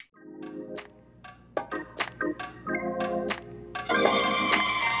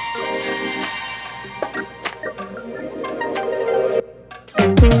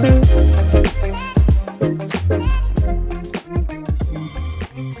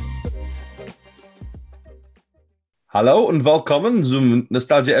Hallo und willkommen zum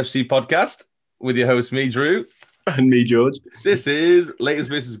Nostalgia FC podcast with your host, me, Drew. And me, George. This is Latest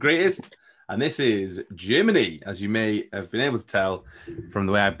versus Greatest, and this is Germany, as you may have been able to tell from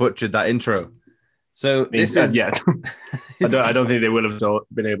the way I butchered that intro. So this is... yeah. I don't think they will have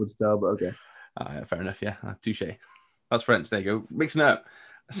been able to tell, but okay. Fair enough, yeah. Touche. That's French. There you go. Mixing it up.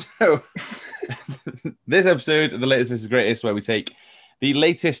 So this episode of the Latest versus Greatest, where we take the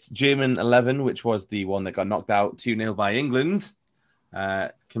latest German 11, which was the one that got knocked out 2-0 by England,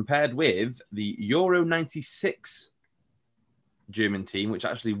 compared with the Euro 96 German team, which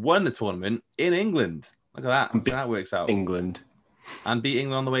actually won the tournament in England. Look at that. So that works out. England. And beat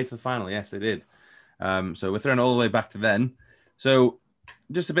England on the way to the final. Yes, they did. So we're throwing all the way back to then. So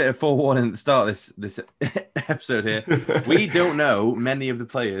just a bit of forewarning at the start of this episode here. We don't know many of the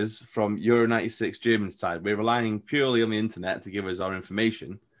players from Euro 96 German side. We're relying purely on the internet to give us our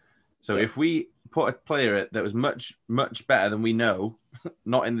information. So if we put a player that was much, much better than we know,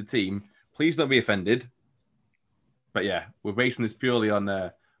 not in the team, please don't be offended. But yeah, we're basing this purely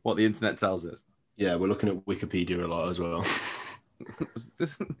on what the internet tells us. Yeah, we're looking at Wikipedia a lot as well.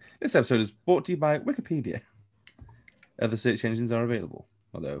 This episode is brought to you by Wikipedia. Other search engines are available,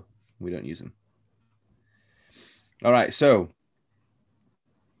 although we don't use them. All right, so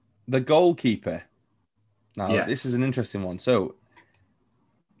the goalkeeper. Now, This is an interesting one. So,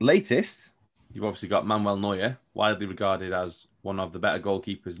 latest, you've obviously got Manuel Neuer, widely regarded as one of the better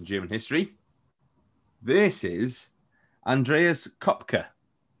goalkeepers in German history. This is Andreas Kopke.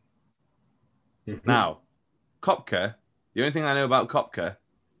 Mm-hmm. Now, Kopke, the only thing I know about Kopke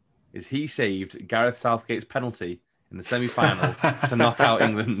is he saved Gareth Southgate's penalty in the semi-final to knock out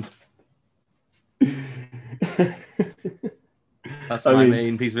England. That's my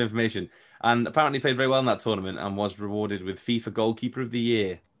main piece of information. And apparently played very well in that tournament and was rewarded with FIFA Goalkeeper of the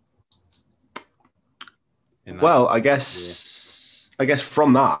Year. Well, I guess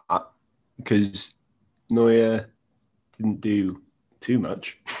from that, because Neuer didn't do too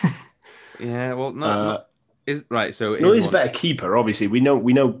much. Yeah, well, no. So Neuer's a better keeper, obviously. We know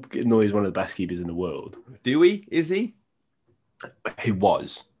Neuer's one of the best keepers in the world. Do we? Is he? He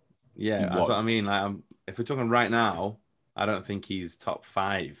was. Yeah, that's what I mean. Like, if we're talking right now, I don't think he's top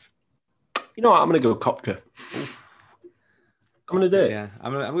 5. You know what? I'm going to go Kopke. I'm going to do it. Yeah,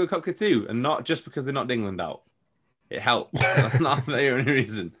 I'm going to go Kopke too, and not just because they knocked England out. It helped. Not the only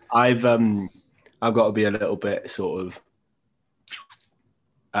reason. I've got to be a little bit sort of.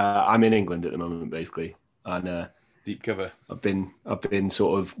 I'm in England at the moment, basically, and deep cover. I've been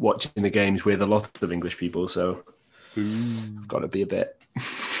sort of watching the games with a lot of English people, so I've got to be a bit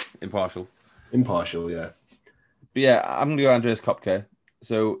impartial. Yeah. But yeah, I'm going to go Andreas Kopke.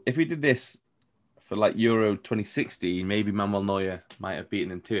 So if we did this for like Euro 2016, maybe Manuel Neuer might have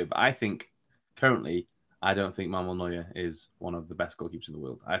beaten him to it. But I think currently, I don't think Manuel Neuer is one of the best goalkeepers in the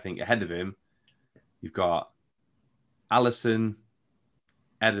world. I think ahead of him, you've got Alisson,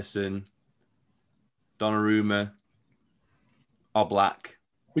 Ederson, Donnarumma, Oblak.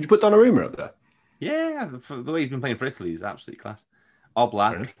 Would you put Donnarumma up there? Yeah, for the way he's been playing for Italy is absolutely class.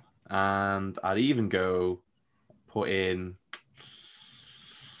 Oblak, and I'd even put in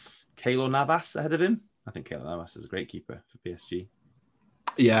Keylor Navas ahead of him. I think Keylor Navas is a great keeper for PSG.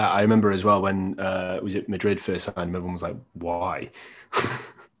 Yeah, I remember as well when was it Madrid first signed him, everyone was like, why?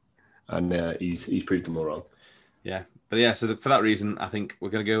 And he's proved them all wrong. Yeah, but yeah, so for that reason, I think we're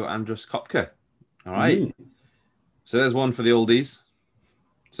going to go Andreas Kopke. All right. So there's one for the oldies.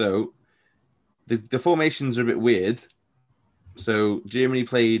 So the formations are a bit weird. So Germany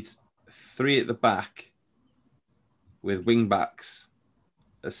played 3 at the back with wing backs,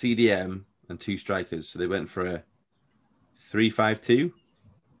 a CDM, and 2 strikers. So they went for a 3-5-2.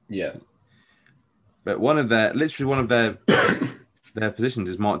 Yeah. But one of their their positions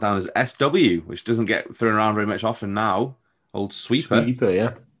is marked down as SW, which doesn't get thrown around very much often now. Old sweeper.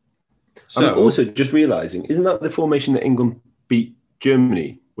 Yeah. So, I'm also just realising, isn't that the formation that England beat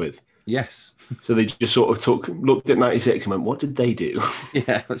Germany with? Yes. So they just sort of looked at 96 and went, what did they do?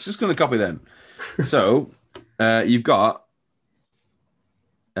 Yeah, let's just going to copy them. So you've got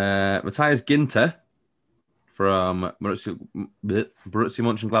Matthias Ginter from Borussia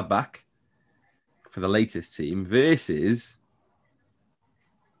Mönchengladbach for the latest team versus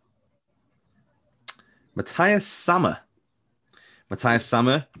Matthias Sammer. Matthias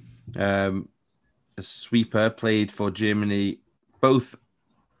Sammer, a sweeper, played for Germany, both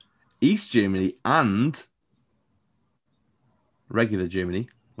East Germany and regular Germany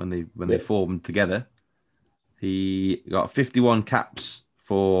when they formed together. He got 51 caps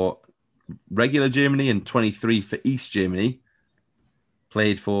for regular Germany and 23 for East Germany.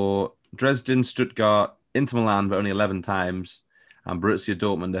 Played for Dresden, Stuttgart, Inter Milan, but only 11 times, and Borussia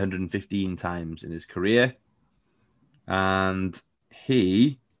Dortmund 115 times in his career. And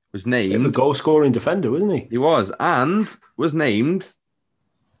he was named a goal-scoring defender, wasn't he? He was, and was named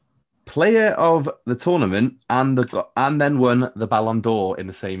player of the tournament and then won the Ballon d'Or in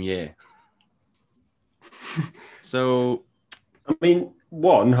the same year. So, I mean,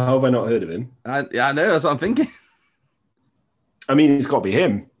 one, how have I not heard of him? I know, that's what I'm thinking. I mean, it's got to be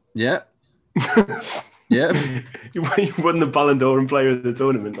him. Yeah. Yeah. He won the Ballon d'Or and player of the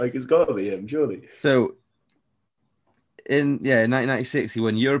tournament. Like, it's got to be him, surely. So, in 1996, he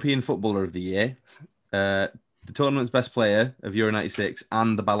won European Footballer of the Year, the tournament's best player of Euro 96,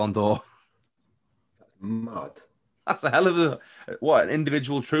 and the Ballon d'Or. Mad. That's a hell of what an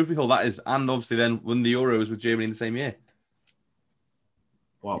individual trophy haul that is. And obviously then won the Euros with Germany in the same year.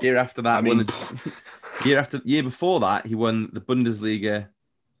 Wow. Year after that, year before that, he won the Bundesliga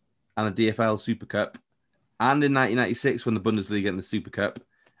and the DFL Super Cup. And in 1996, won the Bundesliga and the Super Cup.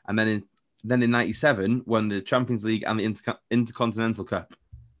 And then in 97, won the Champions League and the Intercontinental Cup.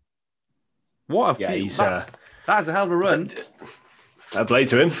 What a feat. That's a hell of a run. I play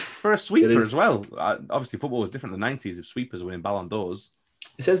to him. For a sweeper as well. Obviously, football was different in the 90s if sweepers were winning Ballon d'Ors.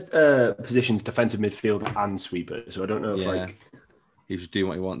 It says positions defensive midfield and sweeper, so I don't know if he's just doing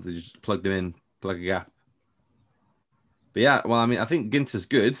what he wants. They just plugged him in, plug a gap. But yeah, well, I mean, I think Ginter's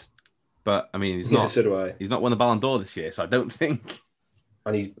good, but I mean, he's not. So do I. He's not won the Ballon d'Or this year, so I don't think.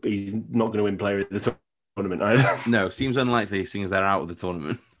 And he's not going to win player of the tournament either. No, seems unlikely, seeing as they're out of the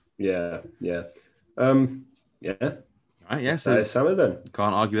tournament. Yeah. Yeah. Right, yeah. So Salah then.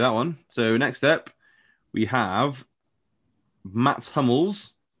 Can't argue with that one. So next up, we have Mats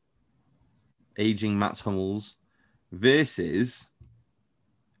Hummels, aging Mats Hummels, versus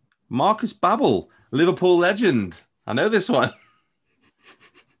Marcus Babbel, Liverpool legend. I know this one.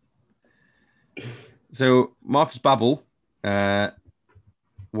 So Marcus Babbel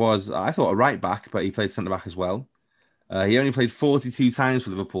was, I thought, a right back, but he played centre back as well. He only played 42 times for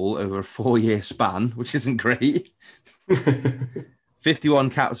Liverpool over a 4-year span, which isn't great. 51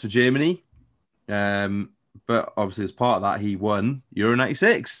 caps for Germany. But obviously, as part of that, he won Euro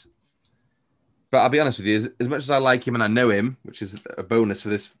 96. But I'll be honest with you, as much as I like him and I know him, which is a bonus for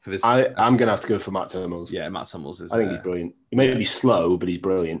this. I'm going to have to go for Mats Hummels. Yeah, Mats Hummels is. I think he's brilliant. He may be slow, but he's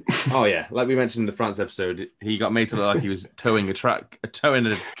brilliant. Oh yeah, like we mentioned in the France episode, he got made to look like he was towing a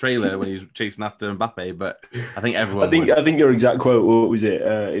trailer when he was chasing after Mbappe. But I think everyone. I think your exact quote. What was it?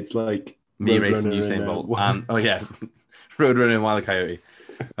 It's like me racing Usain Bolt. And Roadrunner and Wile E. Coyote.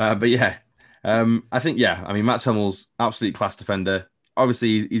 But yeah, I think I mean, Mats Hummels, absolute class defender.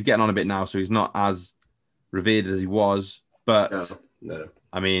 Obviously, he's getting on a bit now, so he's not as revered as he was. But no.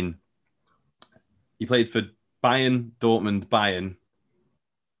 I mean, he played for Bayern, Dortmund, Bayern,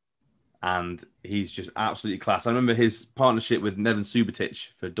 and he's just absolutely class. I remember his partnership with Neven Subotic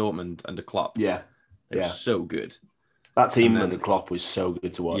for Dortmund under Klopp. Yeah, it was so good. That team under Klopp was so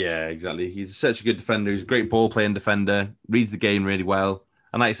good to watch. Yeah, exactly. He's such a good defender. He's a great ball playing defender. Reads the game really well.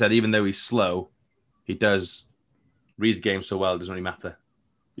 And like I said, even though he's slow, he does read the game so well. It doesn't really matter.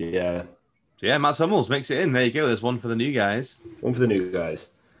 Yeah. So yeah, Mats Hummels makes it in. There you go. There's one for the new guys.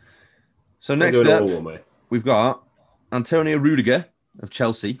 So next up, we've got Antonio Rudiger of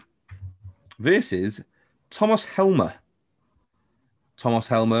Chelsea versus Thomas Helmer. Thomas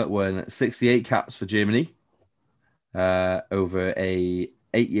Helmer won 68 caps for Germany over a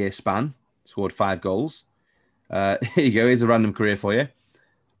 8-year span. Scored 5 goals. Here you go. Here's a random career for you.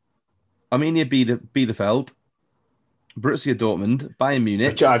 Arminia Bielefeld, Borussia Dortmund, Bayern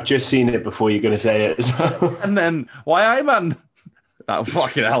Munich. I've just seen it before you're going to say it as well. And then, why man? That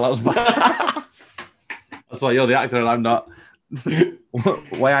fucking hell, that was bad. That's why you're the actor and I'm not.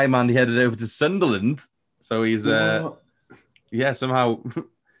 Why man, he headed over to Sunderland. So he's, somehow. Do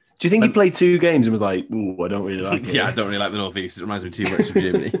you think he played 2 games and was like, ooh, I don't really like it? Yeah, I don't really like the North East. It reminds me too much of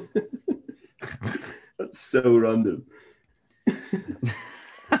Germany. That's so random.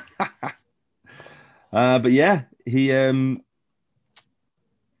 But yeah, he's the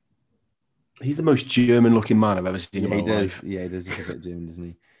most German-looking man I've ever seen in my life. Yeah, he does look a bit German, doesn't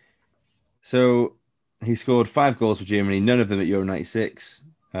he? So he scored 5 goals for Germany, none of them at Euro 96.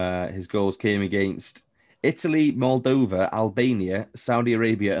 His goals came against Italy, Moldova, Albania, Saudi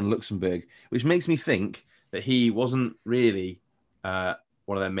Arabia, and Luxembourg, which makes me think that he wasn't really one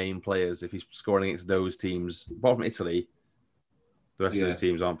of their main players if he's scoring against those teams. Apart from Italy, the rest of those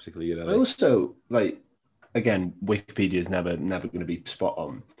teams aren't particularly good. I also, again, Wikipedia is never going to be spot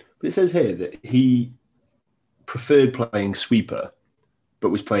on. But it says here that he preferred playing sweeper, but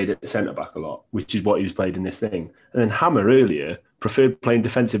was played at centre-back a lot, which is what he was played in this thing. And then Hammer earlier preferred playing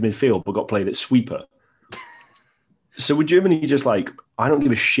defensive midfield, but got played at sweeper. So with Germany, just like, I don't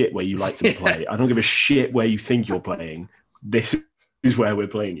give a shit where you like to play. I don't give a shit where you think you're playing. This is where we're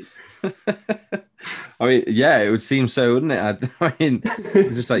playing you. I mean, yeah, it would seem so, wouldn't it? I mean,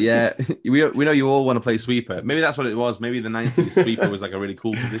 just like, yeah, we know you all want to play sweeper. Maybe that's what it was. Maybe the 90s sweeper was like a really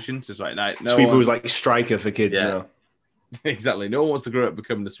cool position. So it's like, no sweeper one... was like striker for kids now. Exactly. No one wants to grow up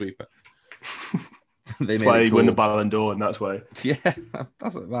becoming the sweeper. That's why they win the Ballon d'Or, and that's why. Yeah,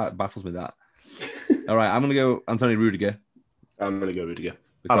 that baffles me, that. All right, I'm going to go Antonio Rudiger. I'm going to go Rudiger.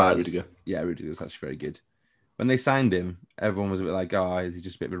 I like Rudiger. Yeah, Rudiger was actually very good. When they signed him, everyone was a bit like, oh, is he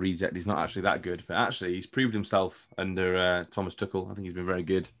just a bit of a reject? He's not actually that good. But actually, he's proved himself under Thomas Tuchel. I think he's been very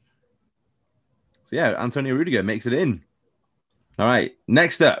good. So, yeah, Antonio Rudiger makes it in. All right,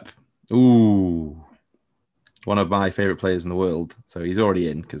 next up. Ooh, one of my favourite players in the world. So he's already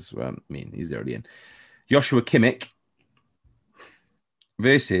in because, he's already in. Joshua Kimmich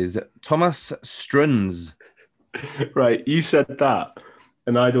versus Thomas Strunz. Right, you said that,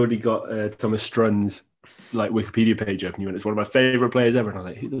 and I'd already got Thomas Strunz like Wikipedia page open. You went, it's one of my favourite players ever, and I was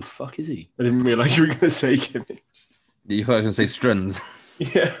like, who the fuck is he? I didn't realise you were going to say Kimmich. You thought I was going to say Strunz.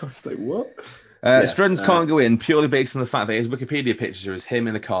 Yeah, I was like, what? Strunz can't go in purely based on the fact that his Wikipedia picture is him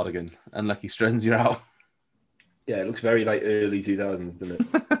in a cardigan. Unlucky Strunz, you're out. Yeah, it looks very like early 2000s, doesn't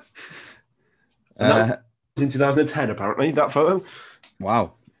it? That was in 2010, apparently, that photo.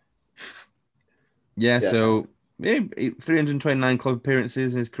 Wow. Yeah, so 329 club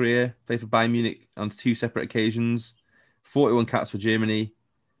appearances in his career. Played for Bayern Munich on 2 separate occasions. 41 caps for Germany.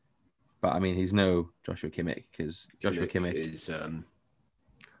 But, I mean, he's no Joshua Kimmich because Joshua Kimmich is...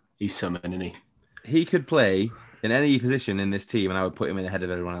 he's something, isn't he? He could play in any position in this team and I would put him in ahead of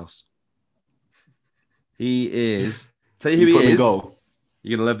everyone else. He is... Tell you who he is. Goal.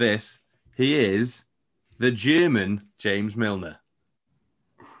 You're going to love this. He is the German James Milner.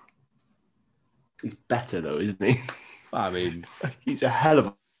 He's better, though, isn't he? I mean... he's a hell of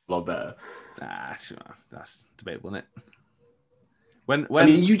a lot better. That's debatable, isn't it? I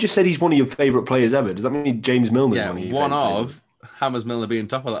mean, you just said he's one of your favourite players ever. Does that mean James Milner's one of your favourite? Hammers Milner being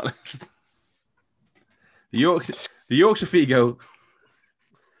top of that list. The Yorkshire Figo.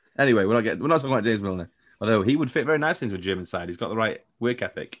 Anyway, we're not talking about James Milner. Although he would fit very nicely into a German side. He's got the right work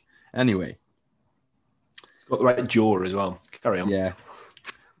ethic. Anyway. He's got the right jaw as well. Carry on. Yeah.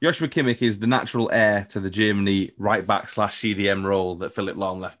 Joshua Kimmich is the natural heir to the Germany right back / CDM role that Philipp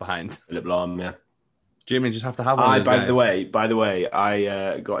Lahm left behind. Philipp Lahm, yeah. Germany just have to have one of those guys. By the way,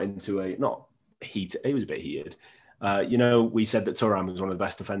 I got into it was a bit heated. We said that Thuram was one of the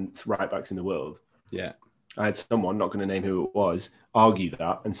best defence right backs in the world. Yeah. I had someone, not going to name who it was, argue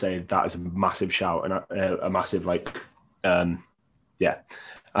that and say that is a massive shout and a massive and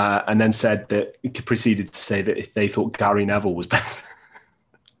then said that proceeded to say that they thought Gary Neville was better.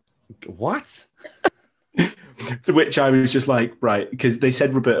 What? To which I was just like, right, because they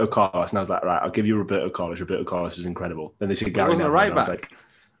said Roberto Carlos, and I was like, right, I'll give you Roberto Carlos. Roberto Carlos was incredible. Then they said Gary Neville. Right back.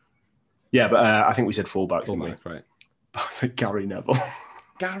 Yeah, but I think we said fullbacks. Fullback, right? But I was like, Gary Neville.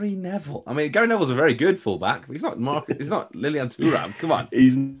 Gary Neville. I mean, Gary Neville's a very good fullback. He's not He's not Lilian Thuram. Come on.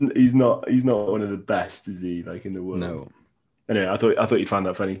 He's not one of the best, is he? Like in the world. No. Anyway, I thought you'd find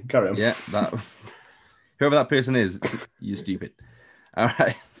that funny. Carry on. Yeah, whoever that person is, you're stupid. All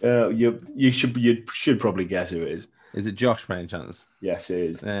right. You should probably guess who it is. Is it Josh by any chance? Yes, it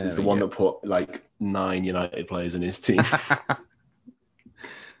is. It's the one that put like 9 United players in his team.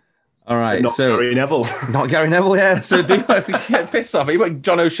 All right, not Gary Neville. Not Gary Neville, yeah. So if we get pissed off, even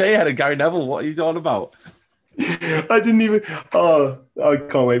John O'Shea had a Gary Neville. What are you talking about? I didn't even. Oh, I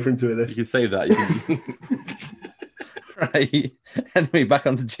can't wait for him to hear this. You can save that. Right. Anyway, back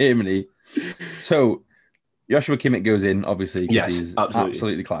onto Germany. So Joshua Kimmich goes in, obviously, because he's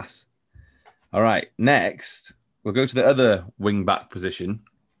absolutely class. All right, next we'll go to the other wing back position.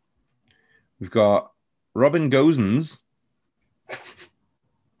 We've got Robin Gosens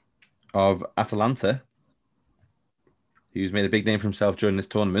of Atalanta, who's made a big name for himself during this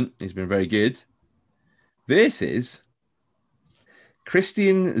tournament. He's been very good. Versus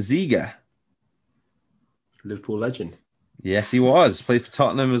Christian Ziege. Liverpool legend. Yes, he was. Played for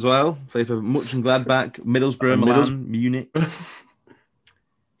Tottenham as well. Played for Mönchengladbach, Middlesbrough, Milan, Munich.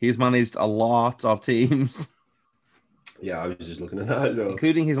 He's managed a lot of teams. Yeah, I was just looking at that as well.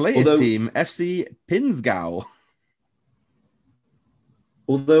 Including his latest team, FC Pinzgau.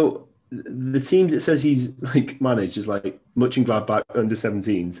 Although the teams it says he's like managed is like Mönchengladbach under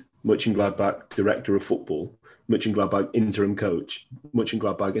 17s, Mönchengladbach director of football, Mönchengladbach interim coach,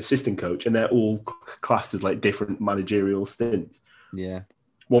 Mönchengladbach assistant coach, and they're all classed as like different managerial stints. Yeah.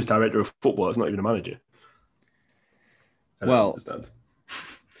 One's director of football, it's not even a manager.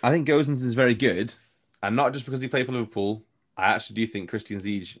 I think Gosens is very good. And not just because he played for Liverpool. I actually do think Christian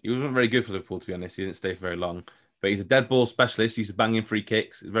Ziege, he wasn't very good for Liverpool, to be honest. He didn't stay for very long. But he's a dead ball specialist. He used to bang in free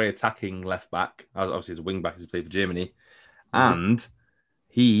kicks. Very attacking left back. Obviously, he's a wing back as he played for Germany. And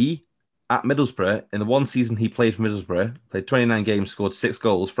he, at Middlesbrough, in the one season he played for Middlesbrough, played 29 games, scored 6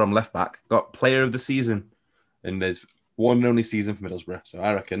 goals from left back, got player of the season in his one and only season for Middlesbrough. So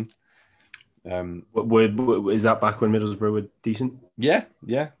I reckon. Is that back when Middlesbrough were decent? Yeah.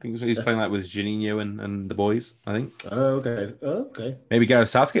 I think so. He's playing like with Janino and the boys, I think. Oh, okay. Maybe Gareth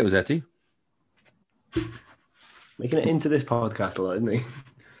Southgate was there too. Making it into this podcast a lot, isn't he?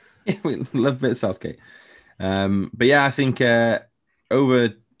 Yeah, we love a bit of Southgate. But yeah, I think over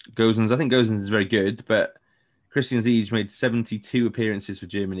Gosens, I think Gosens is very good, but Christian Ziege made 72 appearances for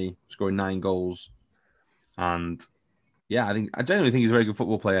Germany, scoring 9 goals. And yeah, I genuinely think he's a very good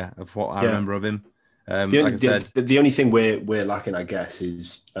football player of what I remember of him. Like I said, the only thing we're lacking, I guess,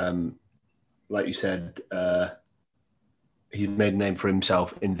 is like you said, he's made a name for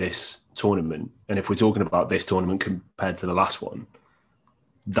himself in this tournament. And if we're talking about this tournament compared to the last one,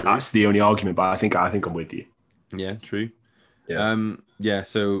 that's the only argument. But I think I'm with you. Yeah, true. Yeah.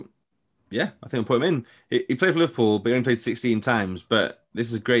 So yeah, I think I'll put him in. He played for Liverpool, but he only played 16 times. But this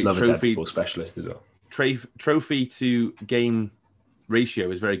is a great trophy. Specialist as well. Trophy to game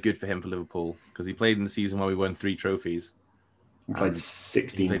ratio is very good for him for Liverpool because he played in the season where we won 3 trophies. He played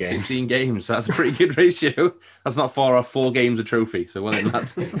 16 games. 16 games. That's a pretty good ratio. That's not far off 4 games a trophy. So well in that.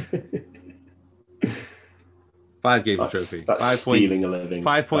 5 games a trophy. That's stealing a living.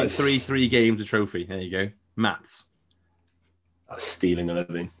 5.33 games a trophy. There you go. Maths. That's stealing a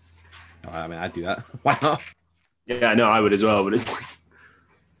living. Oh, I mean, I'd do that. Why not? Yeah, I know I would as well. But it's like...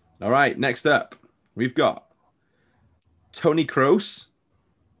 All right. Next up, we've got Tony Kroos.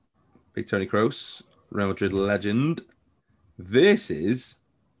 Big Tony Kroos, Real Madrid legend. This is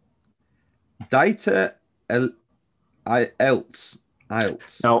Dieter Iltz.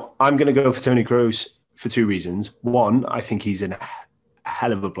 Now, I'm going to go for Tony Kroos for 2 reasons. 1, I think he's a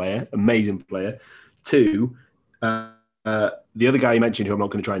hell of a player, amazing player. 2, the other guy you mentioned, who I'm not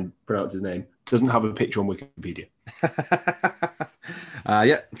going to try and pronounce his name, doesn't have a picture on Wikipedia.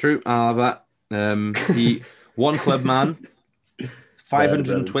 Yeah, true. I'll have that. He one club man,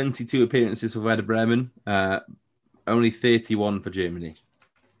 522 appearances for Werder Bremen, only 31 for Germany.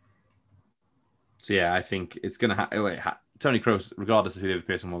 So yeah, I think it's going to happen. Tony Kroos, regardless of who the other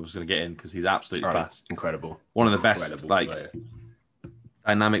person was going to get in, because he's absolutely class. Incredible. One of the best player.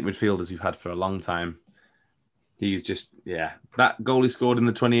 Dynamic midfielders we've had for a long time. He's just, that goal he scored in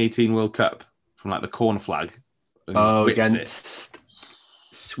the 2018 World Cup from like the corner flag. Against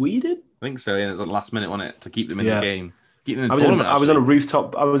Sweden? I think so, yeah. It was the last minute on it to keep them in the game. Keep them in the I tournament. was on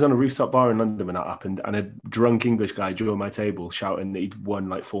a rooftop bar in London when that happened, and a drunk English guy joined my table shouting that he'd won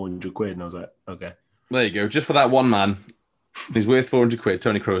like 400 quid, and I was like, okay. There you go. Just for that one man, he's worth 400 quid.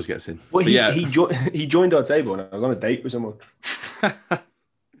 Tony Kroos gets in. Well, he joined our table, and I was on a date with someone.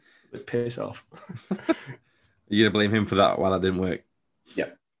 Piss off. You're going to blame him for that while that didn't work?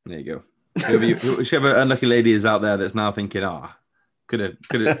 Yeah. There you go. Whichever unlucky lady is out there that's now thinking, could have,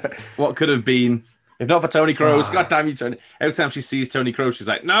 what could have been, if not for Tony Kroos, God damn you, Tony. Every time she sees Tony Kroos, she's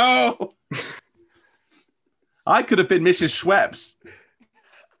like, no! I could have been Mrs. Schweppes.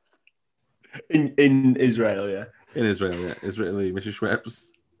 In Israel, yeah. In Israel, yeah. Israeli Mrs.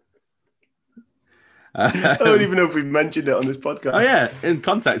 Schweppes. I don't even know if we've mentioned it on this podcast. Oh, yeah. In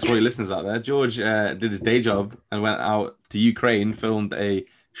context for your listeners out there, George did his day job and went out to Ukraine, filmed a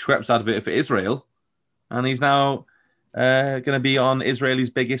Schweppes advert for Israel, and he's now going to be on Israeli's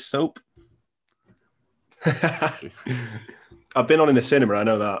biggest soap. I've been on in a cinema, I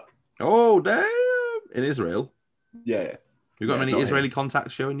know that. Oh, damn. In Israel? Yeah. You got many Israeli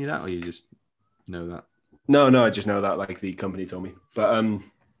contacts showing you that, or you just know that? No, I just know that, like the company told me. But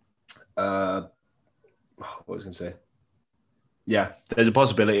what was I going to say? Yeah, there's a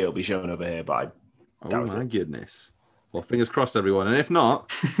possibility it'll be shown over here, but I doubt it. Goodness. Well, fingers crossed, everyone. And if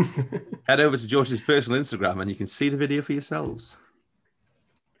not, head over to George's personal Instagram and you can see the video for yourselves.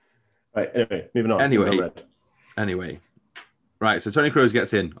 Right, anyway, moving on. Anyway. Right, so Tony Kroos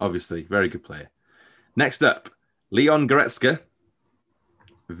gets in, obviously. Very good player. Next up, Leon Goretzka.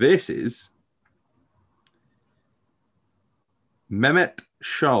 This is Mehmet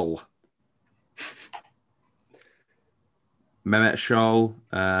Scholl. Mehmet Scholl,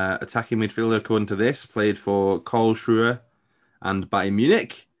 attacking midfielder, according to this, played for Karlsruhe and Bayern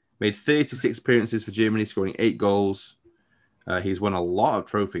Munich. Made 36 appearances for Germany, scoring 8 goals. He's won a lot of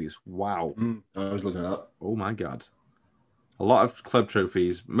trophies. Wow. I was looking at that. Oh, my God. A lot of club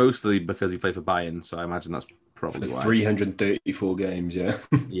trophies, mostly because he played for Bayern, so I imagine that's probably why. 334 games, yeah.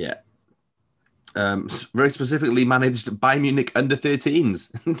 Yeah. Very specifically managed Bayern Munich under 13s.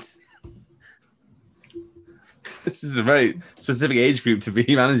 This is a very specific age group to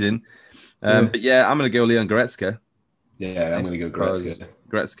be managing. But yeah, I'm going to go Leon Goretzka. Yeah, I'm going to go Goretzka.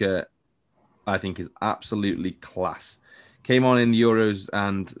 Goretzka, I think, is absolutely class. Came on in the Euros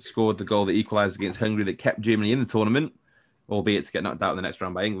and scored the goal that equalised against Hungary that kept Germany in the tournament, albeit to get knocked out in the next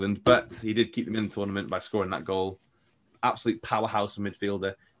round by England. But he did keep them in the tournament by scoring that goal. Absolute powerhouse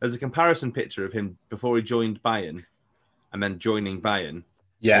midfielder. There's a comparison picture of him before he joined Bayern and then joining Bayern.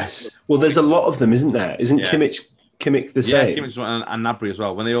 Yes. Well, there's a lot of them, isn't there? Isn't Kimmich the same? Yeah, Kimmich and Gnabry as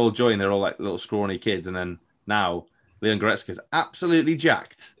well. When they all join, they're all like little scrawny kids. And then now, Leon Goretzka is absolutely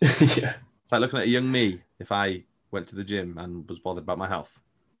jacked. Yeah. It's like looking at a young me if I went to the gym and was bothered about my health,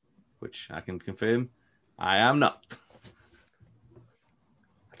 which I can confirm I am not.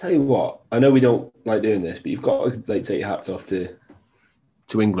 I tell you what, I know we don't like doing this, but you've got to take your hats off to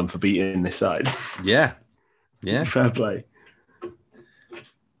England for beating this side. Yeah. Fair play.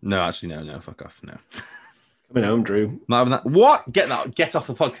 No, actually, no, fuck off, no. Coming home, Drew. Not having that. What? Get off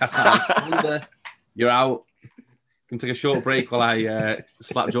the podcast now. You're out. Can take a short break while I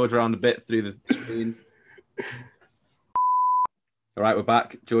slap George around a bit through the screen. All right, we're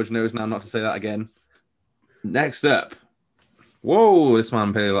back. George knows now not to say that again. Next up. Whoa, this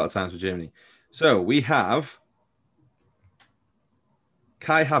man played a lot of times for Germany. So we have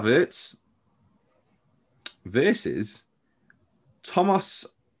Kai Havertz versus Thomas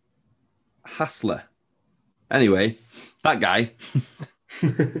Hassler. Anyway, that guy,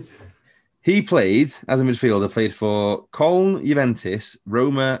 he played as a midfielder, played for Köln, Juventus,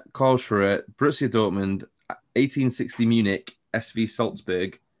 Roma, Karlsruhe, Borussia Dortmund, 1860 Munich, SV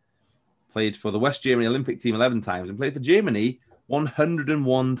Salzburg, played for the West Germany Olympic team 11 times, and played for Germany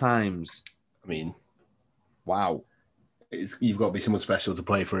 101 times. I mean, wow. You've got to be someone special to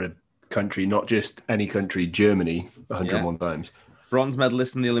play for a country, not just any country, Germany, 101 times. Bronze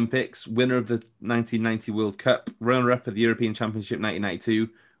medalist in the Olympics, winner of the 1990 World Cup, runner-up of the European Championship 1992,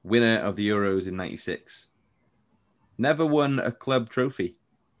 winner of the Euros in 96. Never won a club trophy.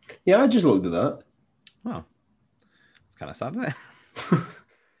 Yeah, I just looked at that. Oh, it's kind of sad, isn't it?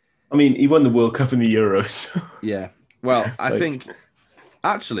 I mean, he won the World Cup and the Euros. Yeah. Well, I think,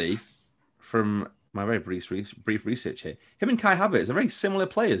 actually, from my very brief research here, him and Kai Havertz are very similar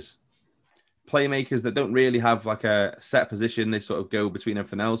players. Playmakers that don't really have like a set position. They sort of go between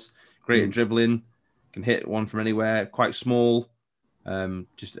everything else. Great at dribbling, can hit one from anywhere, quite small,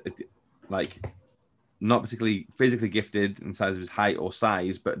 just like not particularly physically gifted in size of his height or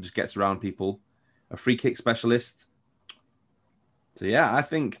size, but just gets around people. A free kick specialist. So yeah, I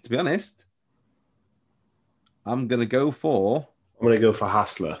think, to be honest, I'm going to go for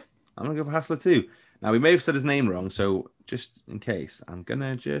Hassler. I'm going to go for Hassler too. Now, we may have said his name wrong, so just in case, I'm going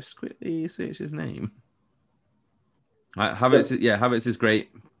to just quickly search his name. Havertz is great,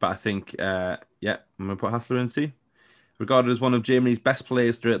 but I think, I'm going to put Hassler in too. Regarded as one of Germany's best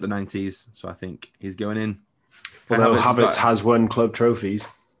players throughout the 90s, so I think he's going in. Although Havertz has won club trophies,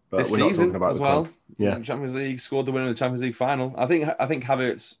 but we're not talking about as the well. club. Yeah, Champions League, scored the winner of the Champions League final. I think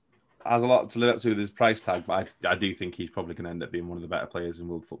Havertz has a lot to live up to with his price tag, but I do think he's probably going to end up being one of the better players in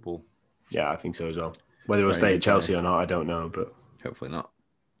world football. Yeah, I think so as well. Whether he'll stay at Chelsea or not, I don't know, but hopefully not.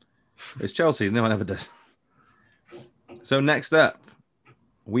 It's Chelsea, no one ever does. So next up,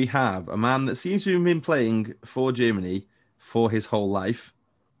 we have a man that seems to have been playing for Germany for his whole life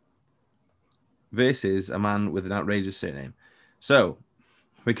versus a man with an outrageous surname. So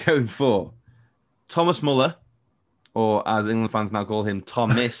we're going for Thomas Muller, or as England fans now call him,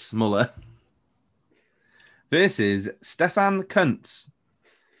 Thomas Muller, versus Stefan Kuntz,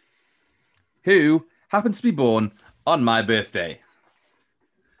 who happens to be born on my birthday.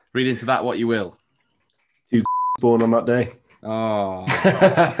 Read into that what you will. Two born on that day. Oh.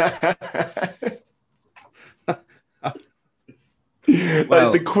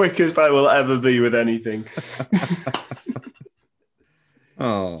 Well, the quickest I will ever be with anything.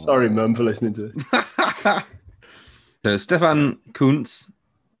 Oh. Sorry, Mum, for listening to it. So, Stefan Kuntz,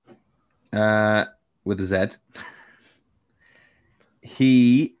 with a Z.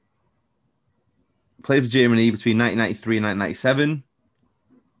 He played for Germany between 1993 and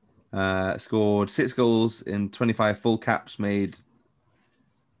 1997. Scored 6 goals in 25 full caps, made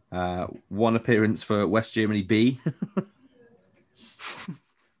 1 appearance for West Germany B.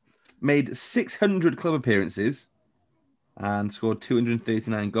 Made 600 club appearances and scored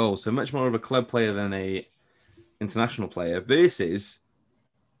 239 goals. So much more of a club player than a international player versus,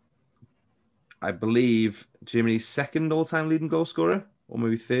 I believe, Germany's second all-time leading goal scorer, or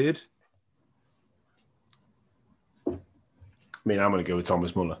maybe third. I mean, I'm going to go with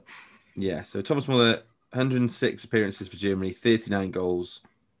Thomas Muller. Yeah, so Thomas Muller, 106 appearances for Germany, 39 goals.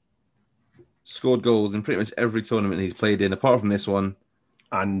 Scored goals in pretty much every tournament he's played in, apart from this one.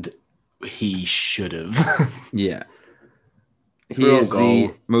 And he should have. Yeah. He Through is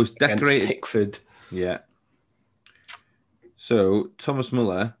the most against decorated. Pickford. Yeah. So Thomas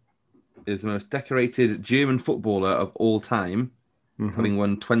Muller is the most decorated German footballer of all time, having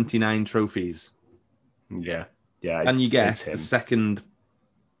won 29 trophies. Yeah. Can you guess him. the second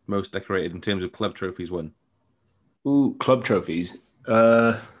most decorated in terms of club trophies won? Ooh, club trophies.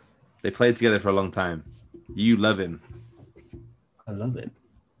 They played together for a long time. You love him. I love him.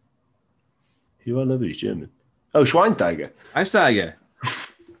 Who I love who's German. Oh, Schweinsteiger. Schweinsteiger.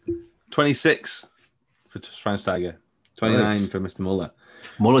 26 for Schweinsteiger. 29 for Mr. Muller.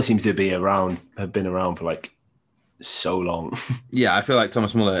 Muller seems to have been around for like so long. Yeah, I feel like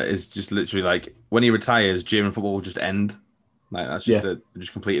Thomas Muller is just literally like when he retires, German football will just end. Like that's just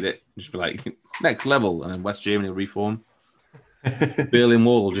just completed it. Just be like next level, and then West Germany will reform. Berlin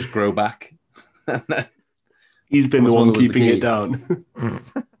Wall will just grow back. He's been the one keeping it down.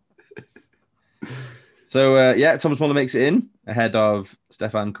 So Thomas Muller makes it in ahead of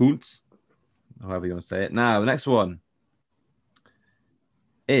Stefan Kuntz, however you want to say it. Now the next one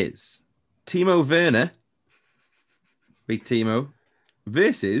is Timo Werner, big Timo,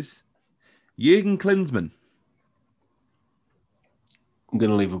 versus Jürgen Klinsmann. I'm going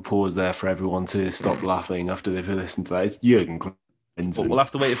to leave a pause there for everyone to stop laughing after they've listened to that. It's Jürgen Klinsmann. We'll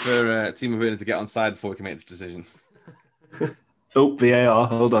have to wait for Timo Werner to get on side before we can make this decision. Oh, VAR,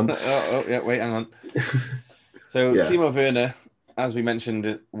 hold on. Wait, hang on. So Timo Werner, as we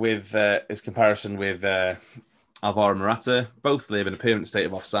mentioned with his comparison with Alvaro Morata, both live in a permanent state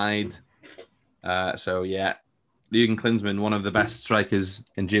of offside. Jürgen Klinsmann, one of the best strikers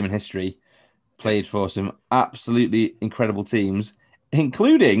in German history, played for some absolutely incredible teams,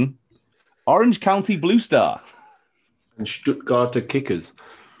 including Orange County Blue Star. And Stuttgarter Kickers.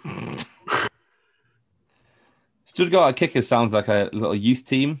 Stuttgart Kickers sounds like a little youth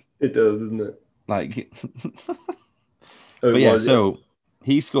team. It does, doesn't it? Like, so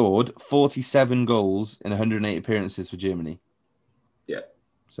he scored 47 goals in 108 appearances for Germany. Yeah.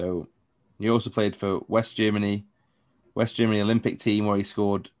 So he also played for West Germany Olympic team where he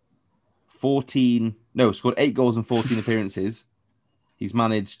scored 8 goals in 14 appearances. He's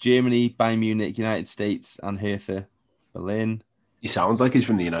managed Germany, Bayern Munich, United States, and Hertha Berlin. He sounds like he's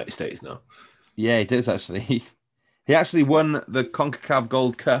from the United States now. Yeah, he does actually. He actually won the CONCACAF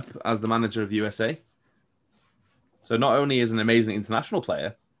Gold Cup as the manager of the USA. So not only is an amazing international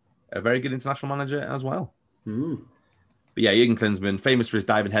player, a very good international manager as well. Mm. But yeah, Jürgen Klinsmann, famous for his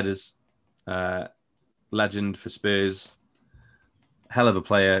diving headers, legend for Spurs, hell of a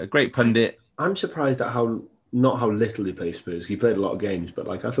player, a great pundit. I'm surprised at how little he played Spurs. He played a lot of games, but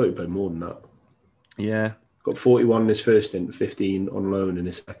I thought he played more than that. Yeah. Got 41 in his first stint, 15 on loan in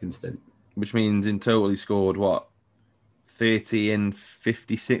his second stint. Which means in total he scored, 30 in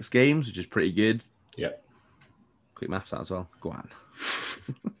 56 games, which is pretty good. Yeah. Quick maths that as well. Go on.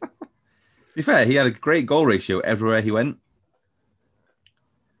 To be fair, he had a great goal ratio everywhere he went.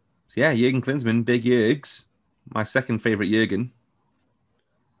 So yeah, Jürgen Klinsmann, big Jürgs, my second favourite Jürgen,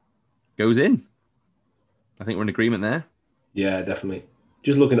 goes in. I think we're in agreement there. Yeah, definitely.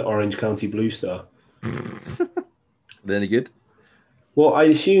 Just looking at Orange County Blue Star. They're any good? Well, I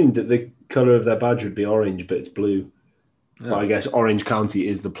assumed that the colour of their badge would be orange, but it's blue. Oh. But I guess Orange County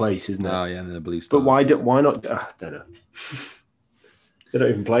is the place, isn't it? Oh, yeah, and then the Blue Star. But why not? I don't know. They don't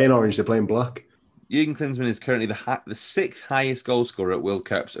even play in orange, they're playing black. Jürgen Klinsmann is currently the sixth highest goal scorer at World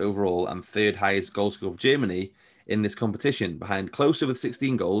Cups overall and third highest goal scorer for Germany in this competition, behind Klose with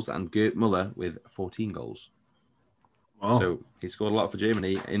 16 goals and Gerd Müller with 14 goals. Wow. So he scored a lot for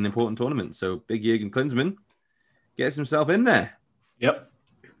Germany in important tournaments. So big Jürgen Klinsmann gets himself in there. Yep.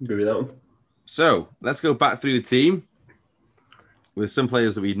 Agree with that one. So let's go back through the team with some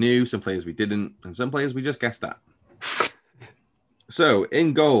players that we knew, some players we didn't, and some players we just guessed at. So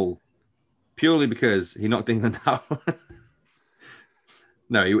in goal, purely because he knocked England out.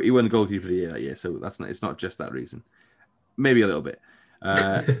 No, he won the goalkeeper of the year that year, so it's not just that reason. Maybe a little bit.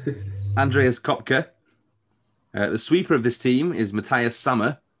 Andreas Kopke. The sweeper of this team is Matthias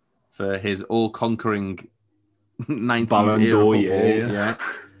Sammer for his all-conquering 90s era football. Yeah.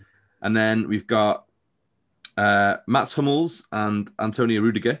 And then we've got Mats Hummels and Antonio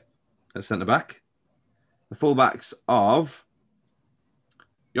Rudiger at centre-back. The full-backs of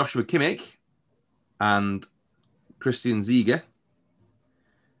Joshua Kimmich and Christian Ziege.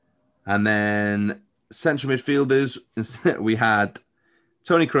 And then central midfielders, we had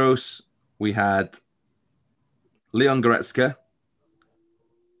Toni Kroos, we had Leon Goretzka,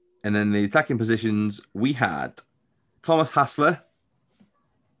 And then the attacking positions, we had Thomas Hassler,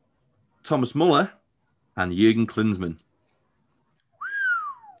 Thomas Muller, and Jurgen Klinsmann.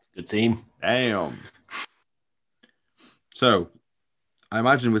 Good team. Damn. So, I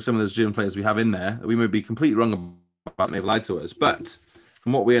imagine with some of those German players we have in there, we may be completely wrong about may have lied to us, but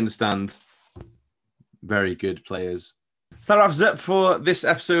from what we understand, very good players. So that wraps us up for this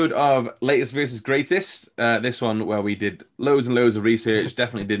episode of Latest versus Greatest. This one where we did loads and loads of research.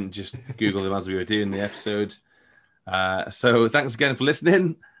 Definitely didn't just Google them as we were doing the episode. So thanks again for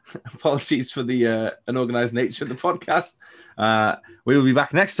listening. Apologies for the unorganized nature of the podcast. We will be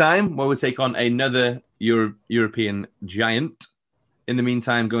back next time where we'll take on another European giant. In the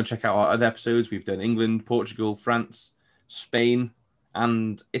meantime, go and check out our other episodes. We've done England, Portugal, France, Spain,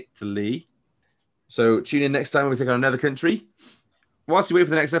 and Italy. So tune in next time when we take on another country. Whilst you wait for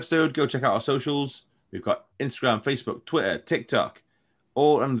the next episode, go check out our socials. We've got Instagram, Facebook, Twitter, TikTok,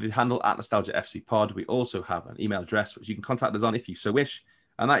 all under the handle @NostalgiaFCPod. We also have an email address which you can contact us on if you so wish.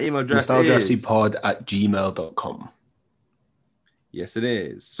 And that email address is nostalgiafcpod@gmail.com. Yes, it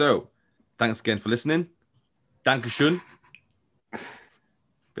is. So thanks again for listening. Dankeschön.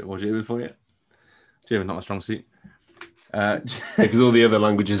 Bit more German for you. German, not my strong suit. Because all the other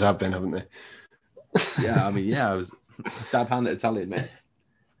languages have been, haven't they? Yeah, I mean, I was dab hand at Italian, man.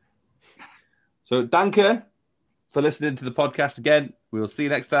 So, danke for listening to the podcast again. We will see you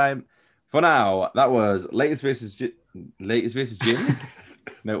next time. For now, that was latest versus Germany.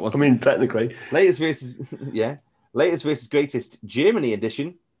 No, it wasn't. I mean, technically, latest versus greatest Germany edition.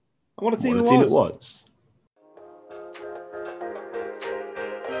 And what a team it was.